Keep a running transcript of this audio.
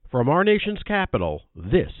From our nation's capital,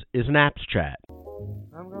 this is Naps Chat.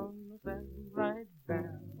 I'm gonna sit right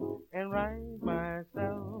down and write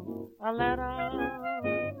myself a letter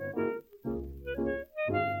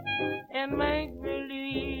and make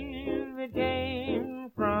believe it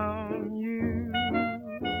came from you.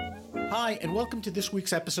 Hi, and welcome to this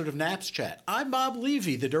week's episode of Naps Chat. I'm Bob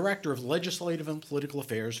Levy, the Director of Legislative and Political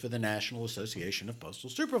Affairs for the National Association of Postal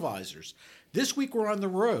Supervisors. This week we're on the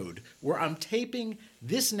road, where I'm taping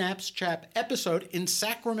this Naps Chat episode in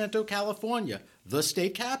Sacramento, California, the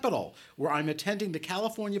state capital, where I'm attending the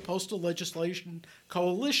California Postal Legislation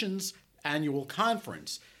Coalition's annual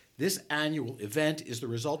conference. This annual event is the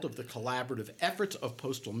result of the collaborative efforts of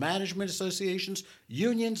postal management associations,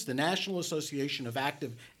 unions, the National Association of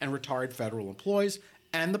Active and Retired Federal Employees,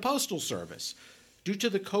 and the Postal Service. Due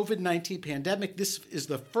to the COVID-19 pandemic, this is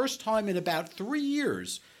the first time in about 3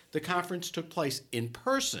 years the conference took place in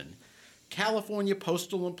person. California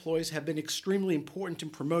postal employees have been extremely important in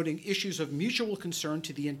promoting issues of mutual concern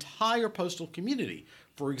to the entire postal community.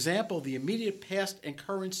 For example, the immediate past and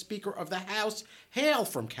current Speaker of the House hail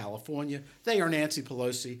from California. They are Nancy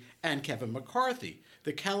Pelosi and Kevin McCarthy.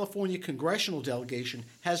 The California congressional delegation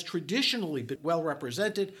has traditionally been well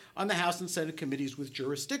represented on the House and Senate committees with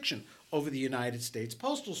jurisdiction over the United States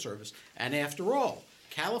Postal Service. And after all,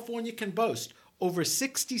 California can boast over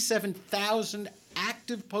 67,000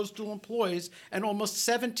 active postal employees and almost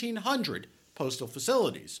 1,700 postal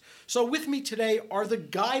facilities. So with me today are the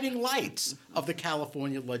guiding lights of the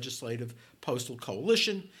California Legislative Postal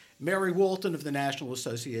Coalition: Mary Walton of the National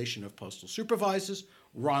Association of Postal Supervisors,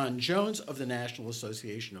 Ron Jones of the National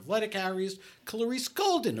Association of Letter Carriers, Clarice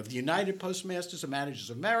Golden of the United Postmasters and Managers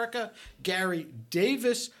of America, Gary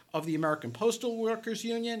Davis of the American Postal Workers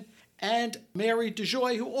Union, and Mary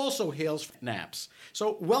DeJoy, who also hails from NAPS.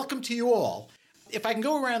 So welcome to you all. If I can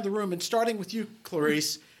go around the room, and starting with you,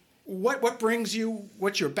 Clarice, what brings you,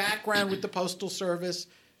 what's your background with the Postal Service?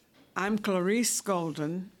 I'm Clarice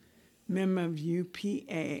Golden, member of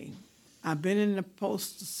UPA. I've been in the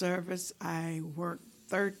Postal Service. I worked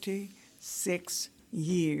 36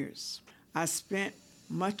 years. I spent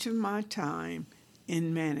much of my time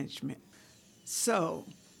in management. So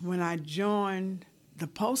when I joined the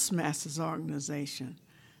Postmasters Organization,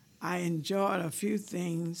 I enjoyed a few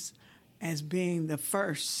things as being the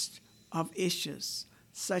first of issues,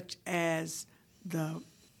 such as the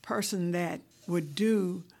person that would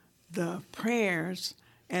do the prayers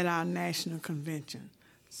at our national convention.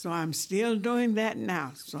 So I'm still doing that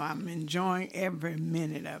now, so I'm enjoying every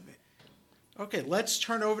minute of it. Okay, let's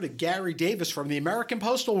turn over to Gary Davis from the American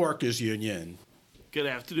Postal Workers Union. Good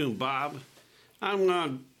afternoon, Bob.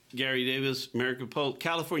 I'm Gary Davis,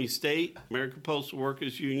 California State American Postal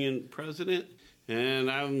Workers Union President,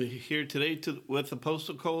 and I'm here today with the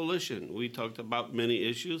Postal Coalition. We talked about many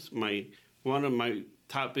issues. One of my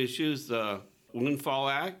top issues, the Windfall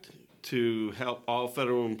Act, to help all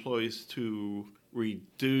federal employees to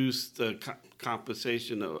reduce the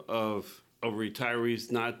compensation of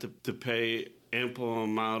retirees not to pay ample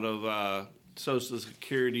amount of Social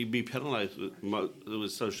Security, be penalized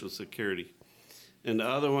with Social Security. And the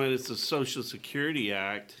other one is the Social Security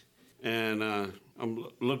Act, and I'm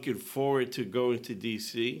looking forward to going to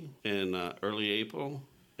D.C. in early April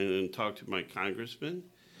and talk to my congressman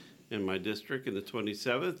in my district in the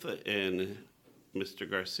 27th, and Mr.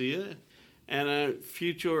 Garcia, and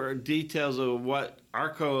future details of what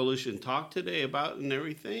our coalition talked today about and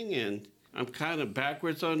everything. And I'm kind of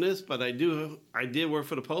backwards on this, but I did work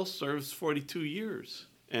for the Postal Service 42 years.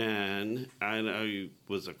 And I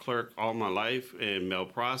was a clerk all my life in mail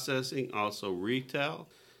processing, also retail.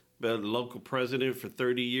 Been local president for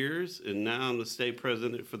 30 years, and now I'm the state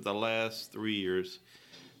president for the last 3 years.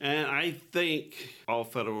 And I think all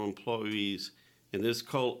federal employees in this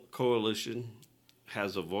coalition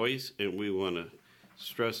has a voice, and we want to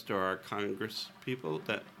stress to our Congress people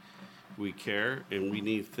that we care, and we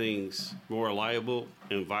need things more reliable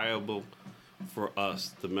and viable for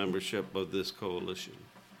us, the membership of this coalition.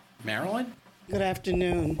 Marilyn? Good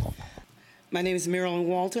afternoon. My name is Marilyn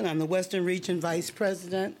Walton. I'm the Western Region Vice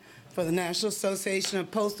President for the National Association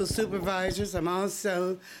of Postal Supervisors. I'm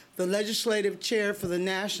also the Legislative Chair for the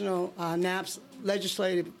National NAPS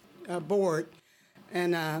Legislative Board.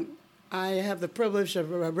 And I have the privilege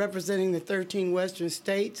of representing the 13 Western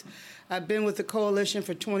states. I've been with the coalition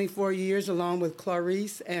for 24 years, along with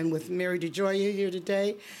Clarice and with Mary DeJoy here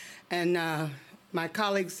today. And my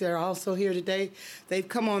colleagues that are also here today, they've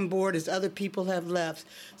come on board as other people have left.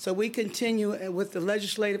 So we continue with the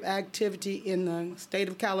legislative activity in the state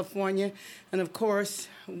of California. And of course,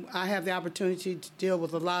 I have the opportunity to deal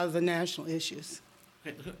with a lot of the national issues.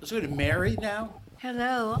 Okay, let's go to Mary now.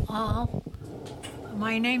 Hello, all.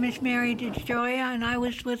 My name is Mary DeGioia, and I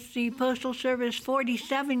was with the Postal Service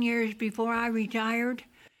 47 years before I retired.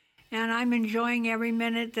 And I'm enjoying every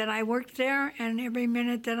minute that I worked there and every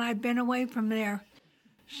minute that I've been away from there.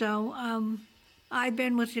 So I've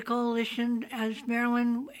been with the coalition as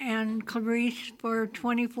Marilyn and Clarice for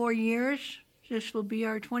 24 years. This will be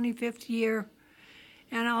our 25th year.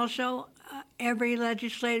 And also every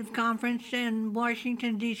legislative conference in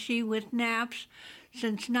Washington, D.C. with NAPS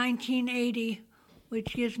since 1980,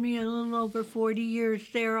 which gives me a little over 40 years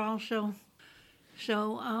there also.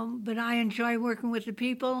 So, but I enjoy working with the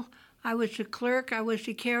people. I was a clerk, I was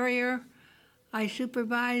a carrier, I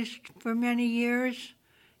supervised for many years,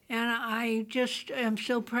 and I just am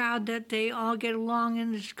so proud that they all get along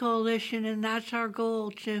in this coalition, and that's our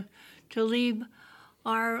goal, to leave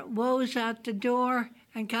our woes out the door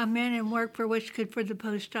and come in and work for what's good for the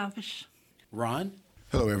post office. Ron?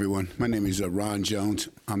 Hello, everyone. My name is Ron Jones.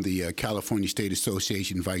 I'm the California State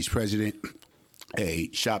Association Vice President,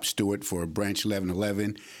 a shop steward for Branch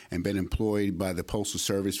 1111, and been employed by the Postal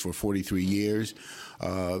Service for 43 years.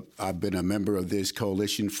 I've been a member of this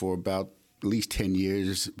coalition for about at least 10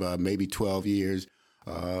 years, maybe 12 years.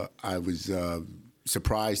 I was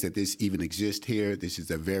surprised that this even exists here. This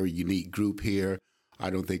is a very unique group here. I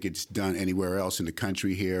don't think it's done anywhere else in the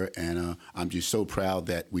country here, and I'm just so proud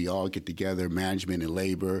that we all get together, management and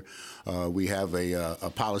labor. We have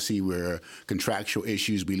a policy where contractual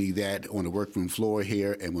issues, we leave that on the workroom floor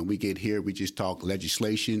here, and when we get here, we just talk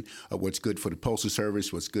legislation, what's good for the Postal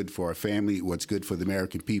Service, what's good for our family, what's good for the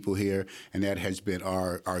American people here, and that has been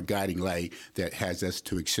our guiding light that has us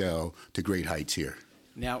to excel to great heights here.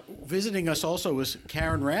 Now, visiting us also was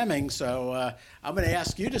Karen Ramming, so I'm going to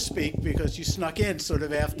ask you to speak because you snuck in sort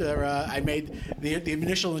of after I made the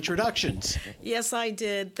initial introductions. Yes, I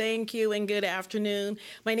did. Thank you and good afternoon.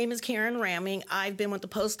 My name is Karen Ramming. I've been with the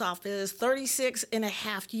post office 36 and a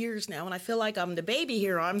half years now, and I feel like I'm the baby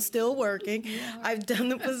here. I'm still working. Yeah. I've done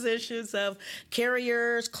the positions of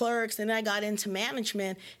carriers, clerks, and I got into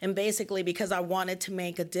management, and basically because I wanted to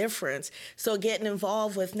make a difference. So getting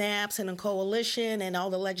involved with NAPS and a coalition and all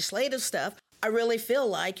the legislative stuff, I really feel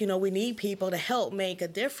like, we need people to help make a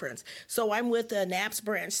difference. So I'm with the NAPS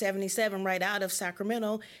Branch 77 right out of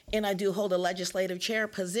Sacramento, and I do hold a legislative chair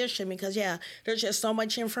position because, there's just so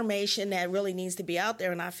much information that really needs to be out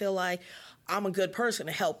there, and I feel like I'm a good person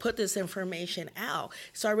to help put this information out.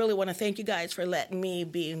 So I really want to thank you guys for letting me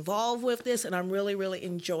be involved with this, and I'm really, really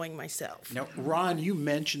enjoying myself. Now, Ron, you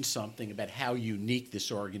mentioned something about how unique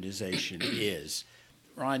this organization is.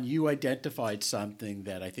 Ron, you identified something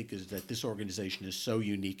that I think is that this organization is so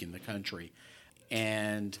unique in the country.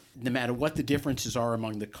 And no matter what the differences are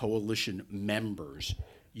among the coalition members,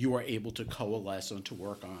 you are able to coalesce and to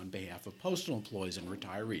work on behalf of postal employees and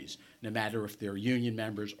retirees, no matter if they're union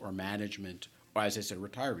members or management, or as I said,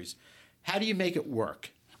 retirees. How do you make it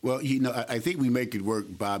work? Well, I think we make it work,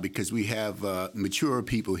 Bob, because we have mature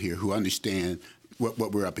people here who understand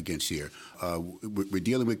what we're up against here. We're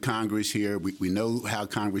dealing with Congress here. We know how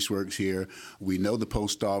Congress works here. We know the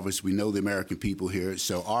post office. We know the American people here.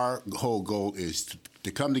 So our whole goal is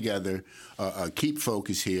to come together, keep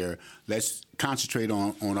focus here. Let's concentrate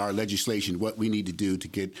on our legislation, what we need to do to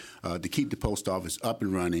get to keep the post office up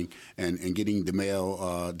and running and getting the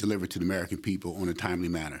mail delivered to the American people in a timely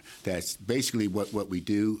manner. That's basically what we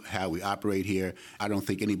do, how we operate here. I don't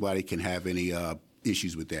think anybody can have any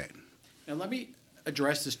issues with that. Now let me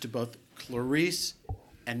address this to both Clarice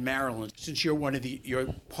and Marilyn, since you're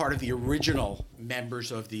part of the original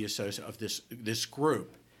members of this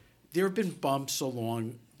group. There have been bumps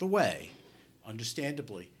along the way,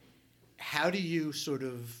 understandably. How do you sort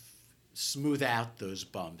of smooth out those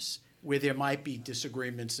bumps where there might be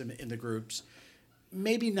disagreements in the groups,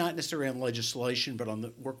 maybe not necessarily on legislation, but on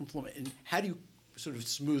the work employment? And how do you sort of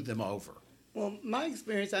smooth them over? Well, my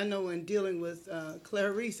experience, I know in dealing with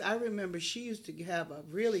Clarice, I remember she used to have a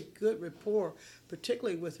really good rapport,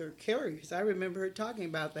 particularly with her carriers. I remember her talking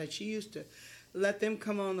about that. She used to let them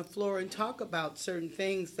come on the floor and talk about certain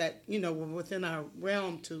things that, were within our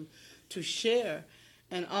realm to share.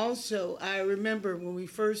 And also, I remember when we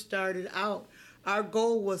first started out, our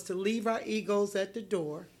goal was to leave our egos at the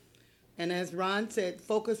door. And as Ron said,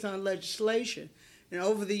 focus on legislation. And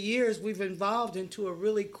over the years, we've evolved into a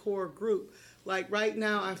really core group. Like right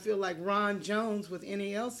now, I feel like Ron Jones with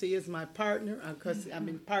NALC is my partner because I've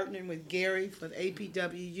been partnering with Gary for the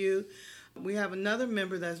APWU. We have another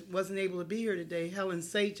member that wasn't able to be here today, Helen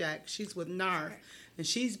Sajak. She's with NARF, and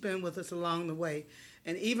she's been with us along the way.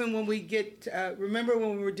 And even when we remember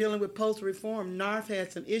when we were dealing with postal reform, NARF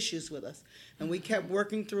had some issues with us. And we kept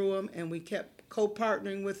working through them, and we kept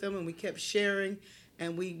co-partnering with them, and we kept sharing,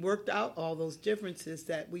 and we worked out all those differences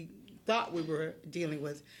that we thought we were dealing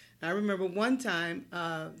with. And I remember one time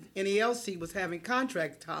NELC was having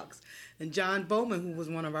contract talks, and John Bowman, who was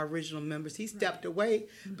one of our original members, he stepped away,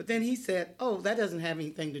 but then he said, oh, that doesn't have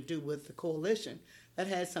anything to do with the coalition. That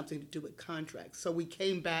had something to do with contracts. So we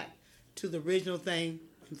came back to the original thing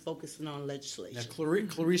and focusing on legislation. Now,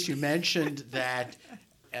 Clarice, you mentioned that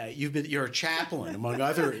you're a chaplain, among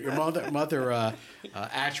other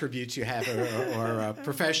attributes you have or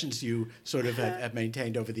professions you sort of have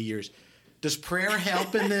maintained over the years. Does prayer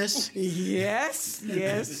help in this? Yes,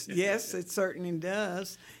 it certainly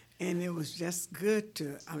does. And it was just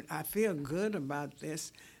good I feel good about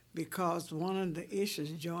this because one of the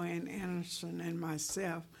issues, Joanne Anderson and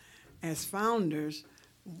myself, as founders,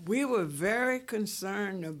 we were very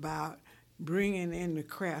concerned about bringing in the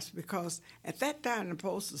crafts because at that time the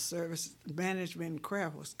Postal Service management and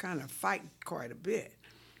craft was kind of fighting quite a bit.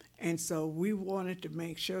 And so we wanted to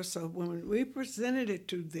make sure, so when we presented it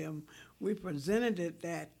to them, we presented it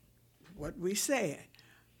that what we said,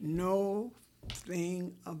 no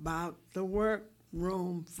thing about the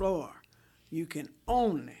workroom floor. You can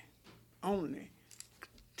only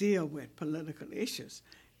deal with political issues.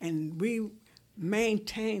 And we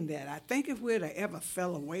maintained that. I think if we'd have ever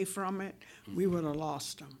fell away from it, we would have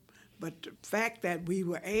lost them. But the fact that we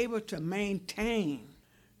were able to maintain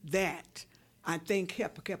that, I think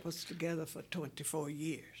kept us together for 24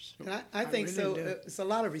 years. And I think really so. It's a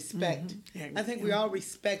lot of respect. Mm-hmm. Yeah, I think we all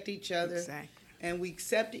respect each other. Exactly. And we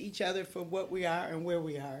accept each other for what we are and where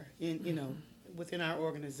we are in, within our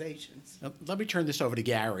organizations. Let me turn this over to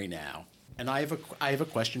Gary now. And I have a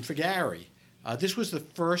question for Gary. This was the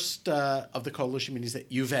first of the coalition meetings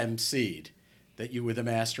that you've emceed, that you were the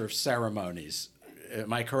master of ceremonies.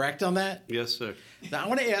 Am I correct on that? Yes, sir. Now, I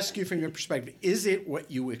want to ask you from your perspective, is it what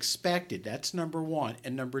you expected? That's number one.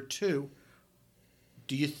 And number two,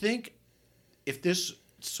 do you think if this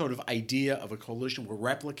sort of idea of a coalition were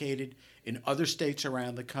replicated in other states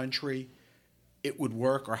around the country, it would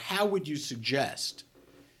work? Or how would you suggest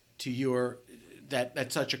to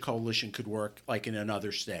that such a coalition could work like in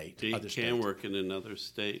another state? It can work in another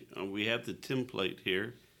state. We have the template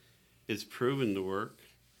here. It's proven to work.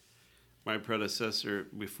 My predecessor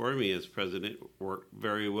before me as president worked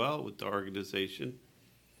very well with the organization.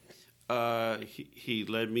 He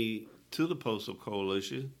led me to the Postal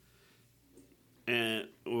Coalition. And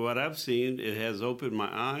what I've seen, it has opened my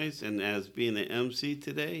eyes. And as being an MC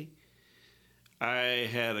today, I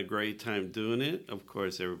had a great time doing it. Of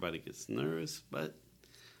course, everybody gets nervous, but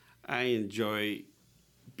I enjoy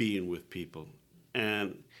being with people.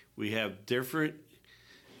 And we have different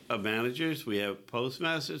managers, we have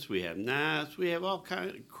postmasters, we have NAPs, we have all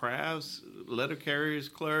kinds of crafts, letter carriers,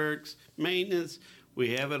 clerks, maintenance.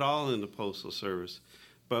 We have it all in the Postal Service.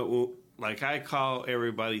 But like I call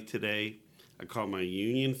everybody today, I call my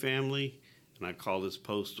union family, and I call this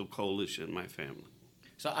Postal Coalition my family.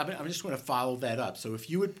 So I'm just going to follow that up. So if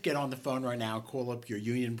you would get on the phone right now and call up your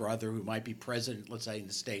union brother who might be president, let's say, in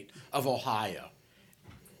the state of Ohio,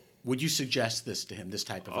 would you suggest this to him, this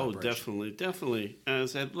type of operation? Oh, definitely. And I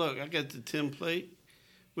said, look, I got the template,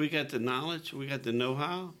 we got the knowledge, we got the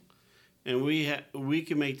know-how, and we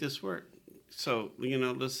can make this work. So,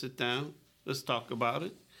 let's sit down, let's talk about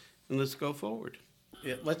it, and let's go forward.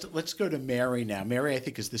 Yeah, let's go to Mary now. Mary, I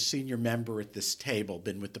think, is the senior member at this table,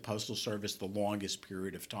 been with the Postal Service the longest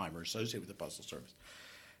period of time, or associated with the Postal Service.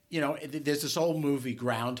 There's this old movie,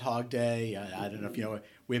 Groundhog Day. I don't know if you know it,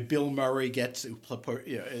 where Bill Murray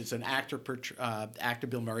is an actor. Actor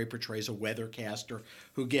Bill Murray portrays a weathercaster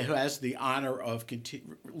who has the honor of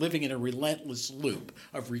living in a relentless loop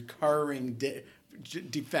of recurring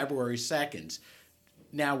February 2nds.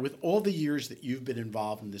 Now, with all the years that you've been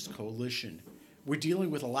involved in this coalition, we're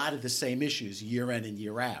dealing with a lot of the same issues year in and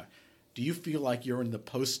year out. Do you feel like you're in the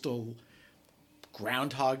postal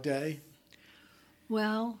Groundhog Day?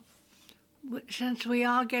 Well, since we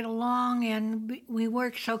all get along and we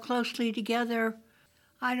work so closely together,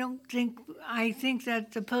 I think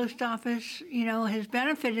that the post office, has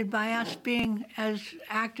benefited by us being as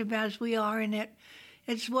active as we are in it.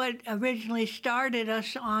 It's what originally started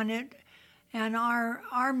us on it, and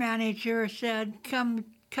our manager said, "Come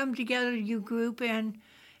together, you group, and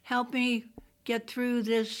help me get through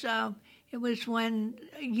this." It was when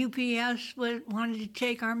UPS wanted to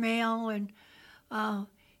take our mail, and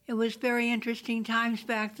it was very interesting times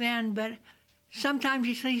back then. But sometimes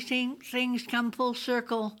you see things come full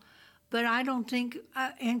circle. But I don't think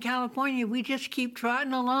in California we just keep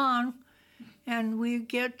trotting along, and we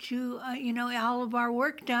get to all of our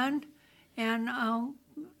work done, and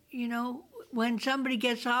when somebody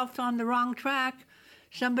gets off on the wrong track,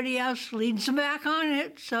 somebody else leads them back on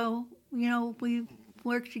it. So, we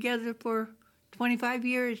worked together for 25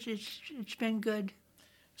 years. It's been good.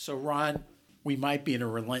 So, Ron, we might be in a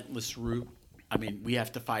relentless route. I mean, we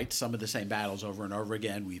have to fight some of the same battles over and over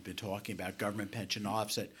again. We've been talking about government pension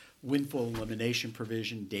offset, windfall elimination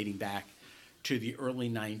provision dating back to the early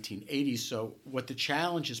 1980s. So what the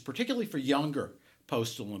challenge is, particularly for younger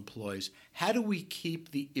postal employees, how do we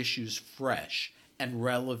keep the issues fresh and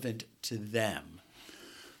relevant to them?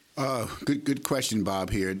 Good question,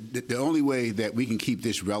 Bob, here. The only way that we can keep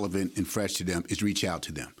this relevant and fresh to them is reach out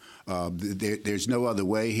to them. There's no other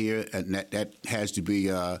way here, and that has to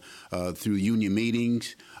be through union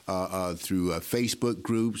meetings, through Facebook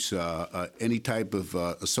groups, any type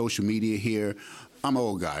of social media here. I'm an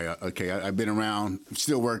old guy. Okay, I've been around,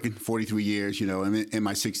 still working, 43 years. I'm in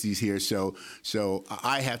my 60s here, so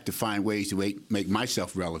I have to find ways to make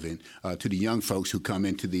myself relevant to the young folks who come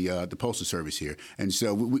into the Postal Service here. And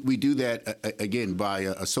so we do that again by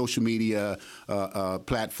social media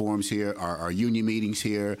platforms here, our union meetings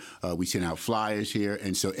here. We send out flyers here,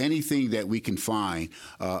 and so anything that we can find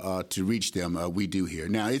to reach them, we do here.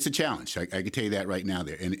 Now it's a challenge. I can tell you that right now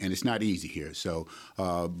there, and it's not easy here. So,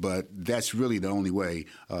 but that's really the only way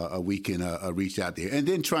we can reach out there, and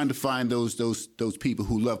then trying to find those people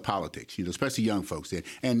who love politics, especially young folks.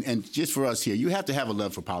 And just for us here, you have to have a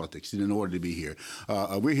love for politics in order to be here.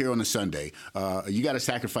 We're here on a Sunday. You got to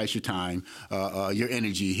sacrifice your time, your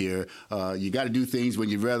energy here. You got to do things when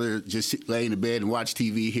you'd rather just lay in the bed and watch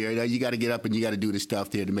TV here. You got to get up and you got to do the stuff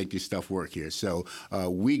there to make this stuff work here. So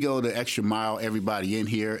we go the extra mile. Everybody in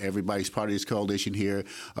here, everybody's part of this coalition here.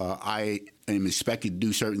 I am expected to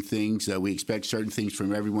do certain things. We expect certain things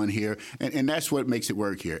from everyone here, and that's what makes it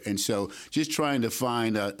work here. And so just trying to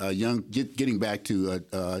find getting back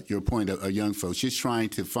to your point of young folks, just trying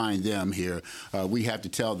to find them here. We have to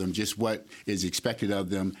tell them just what is expected of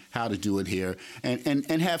them, how to do it here,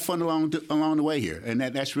 and have fun along the way here. And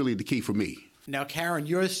that's really the key for me. Now, Karen,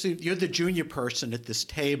 you're the junior person at this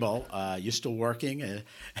table. You're still working.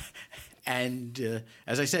 And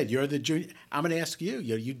as I said, you're the junior. I'm going to ask you.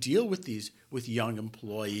 You deal with young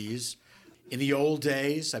employees. In the old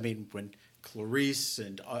days, I mean, when Clarice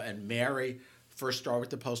and Mary first started with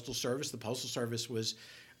the Postal Service was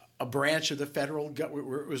a branch of the federal government.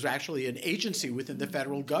 It was actually an agency within the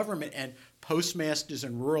federal government, and postmasters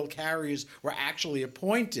and rural carriers were actually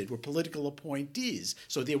were political appointees.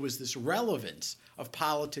 So there was this relevance of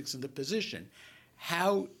politics in the position.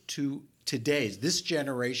 How to this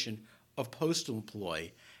generation of postal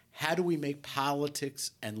employee, how do we make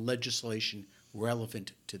politics and legislation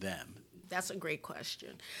relevant to them? That's a great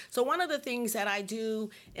question. So one of the things that I do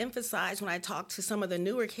emphasize when I talk to some of the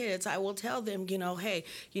newer kids, I will tell them, hey,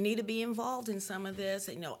 you need to be involved in some of this,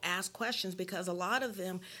 and, ask questions, because a lot of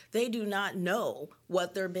them, they do not know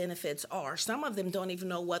what their benefits are. Some of them don't even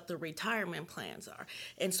know what their retirement plans are.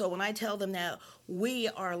 And so when I tell them that we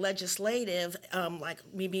are legislative, like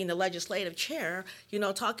me being the legislative chair,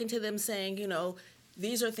 talking to them saying,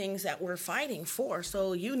 these are things that we're fighting for,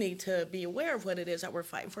 so you need to be aware of what it is that we're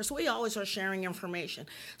fighting for. So we always are sharing information.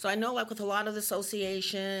 So I know, like with a lot of the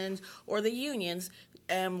associations or the unions,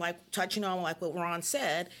 like touching on like what Ron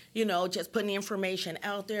said, just putting the information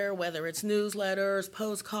out there, whether it's newsletters,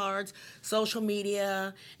 postcards, social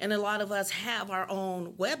media, and a lot of us have our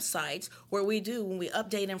own websites where we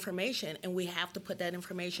update information, and we have to put that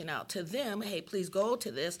information out to them. Hey, please go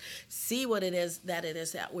to this, see what it is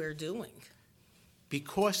that we're doing.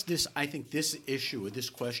 Because I think this issue or this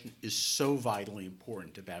question is so vitally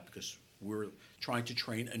important because we're trying to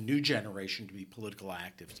train a new generation to be political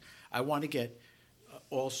activists. I want to get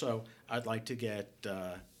I'd like to get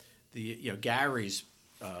Gary's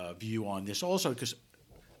view on this also, because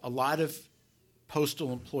a lot of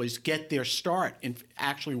postal employees get their start in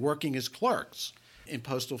actually working as clerks in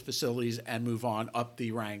postal facilities and move on up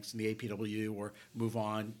the ranks in the APW or move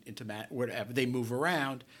on into whatever. They move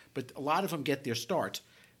around, but a lot of them get their starts.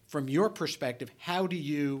 From your perspective, how do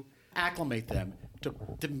you acclimate them to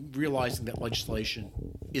realizing that legislation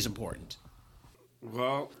is important?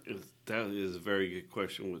 Well, that is a very good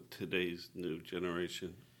question with today's new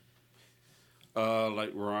generation.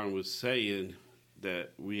 Like Ron was saying,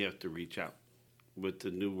 that we have to reach out with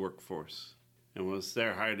the new workforce. And once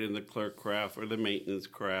they're hired in the clerk craft or the maintenance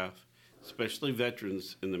craft, especially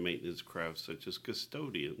veterans in the maintenance craft, such as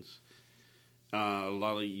custodians, a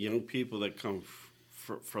lot of young people that come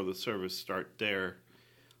for the service start there.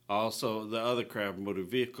 Also, the other craft, motor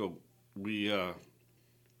vehicle,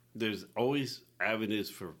 there's always avenues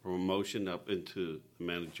for promotion up into the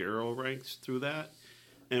managerial ranks through that.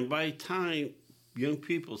 And by the time young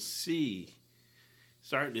people see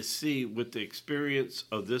starting to see with the experience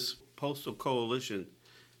of this postal coalition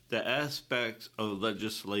the aspects of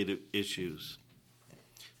legislative issues.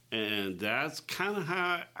 And that's kind of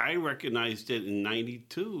how I recognized it in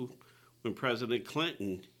 92 when President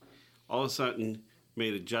Clinton all of a sudden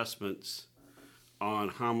made adjustments on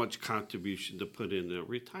how much contribution to put into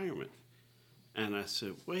retirement. And I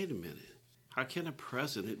said, wait a minute, how can a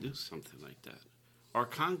president do something like that? Or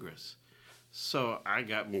Congress? So I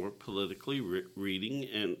got more politically reading,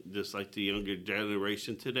 and just like the younger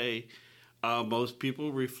generation today, most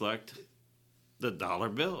people reflect the dollar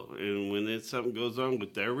bill. And when something goes on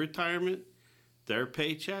with their retirement, their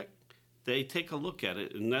paycheck, they take a look at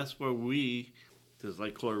it. And that's where we, just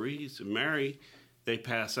like Clarice and Mary, they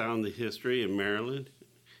pass down the history in Maryland,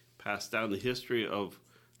 pass down the history of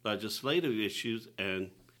legislative issues,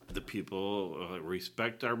 and the people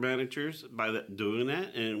respect our managers by doing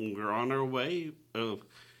that. And we're on our way of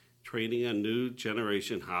training a new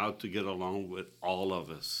generation how to get along with all of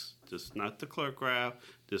us. Just not the clerk craft,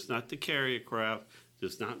 just not the carrier craft,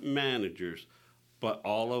 just not managers, but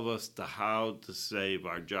all of us to how to save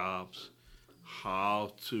our jobs,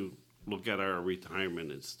 how to look at our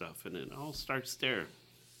retirement and stuff, and it all starts there.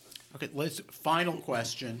 Okay, final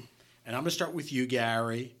question, and I'm going to start with you,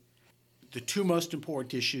 Gary. The two most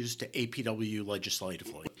important issues to APW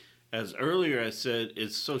legislatively. As earlier I said,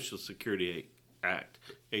 it's Social Security Act,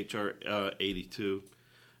 H.R. 82,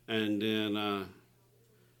 and then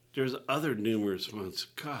there's other numerous ones.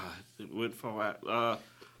 God, it would fall out.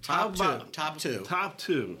 Top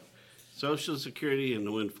two. Social Security and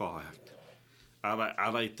the Windfall Act. I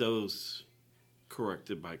like those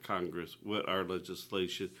corrected by Congress with our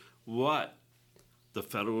legislation. What the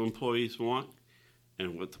federal employees want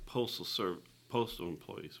and what the postal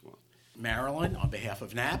employees want. Marilyn, on behalf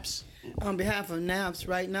of NAPS. On behalf of NAPS,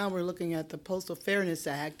 right now we're looking at the Postal Fairness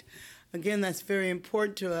Act. Again, that's very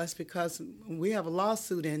important to us because we have a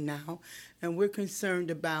lawsuit in now, and we're concerned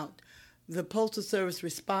about the Postal Service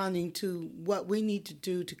responding to what we need to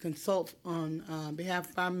do to consult on behalf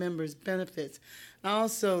of our members' benefits. And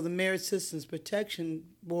also, the Merit Systems Protection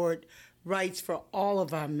Board rights for all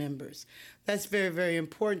of our members. That's very, very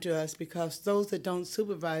important to us because those that don't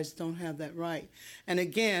supervise don't have that right. And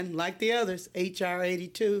again, like the others, H.R.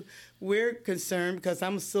 82, we're concerned because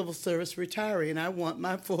I'm a civil service retiree and I want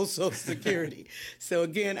my full Social Security. So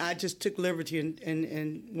again, I just took liberty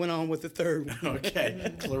and went on with the third one.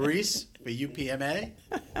 Okay. Clarice, for UPMA?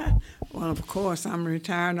 Well, of course, I'm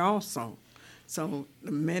retired also. So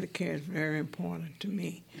the Medicare is very important to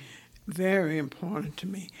me. Very important to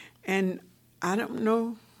me. And I don't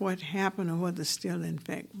know what happened or whether it's still in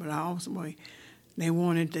effect, but also they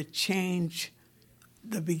wanted to change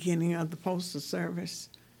the beginning of the Postal Service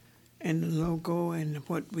and the logo and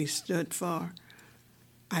what we stood for.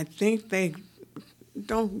 I think they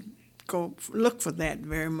don't go look for that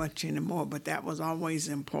very much anymore, but that was always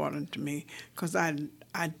important to me because I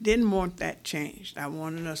didn't want that changed. I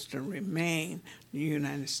wanted us to remain the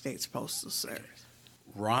United States Postal Service.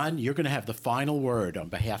 Ron, you're going to have the final word on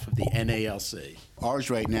behalf of the NALC. Ours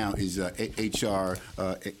right now is H.R.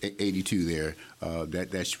 82 there.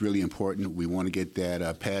 That's really important. We want to get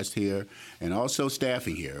that passed here. And also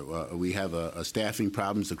staffing here. We have staffing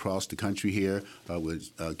problems across the country here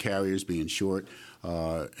with carriers being short.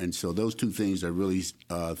 And so those two things are really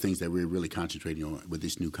things that we're really concentrating on with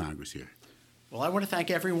this new Congress here. Well, I want to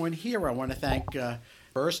thank everyone here. I want to thank,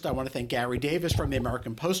 first, I want to thank Gary Davis from the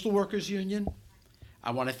American Postal Workers Union. I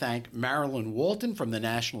want to thank Marilyn Walton from the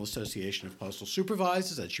National Association of Postal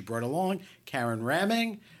Supervisors that she brought along, Karen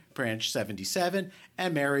Ramming, Branch 77,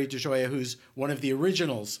 and Mary DeGioia, who's one of the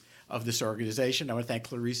originals of this organization. I want to thank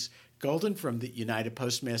Clarice Golden from the United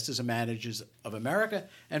Postmasters and Managers of America.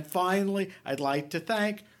 And finally, I'd like to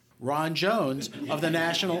thank Ron Jones of the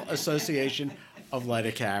National Association of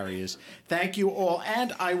Letter Carriers. Thank you all,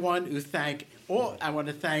 and I want to thank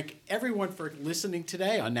everyone for listening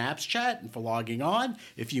today on NAPS Chat and for logging on.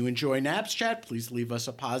 If you enjoy NAPS Chat, please leave us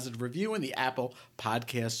a positive review in the Apple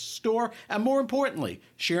Podcast Store, and more importantly,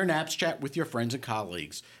 share NAPS Chat with your friends and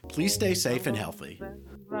colleagues. Please stay safe and healthy.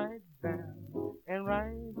 Right down and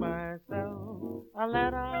write myself a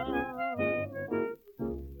letter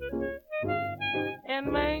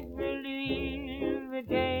and make believe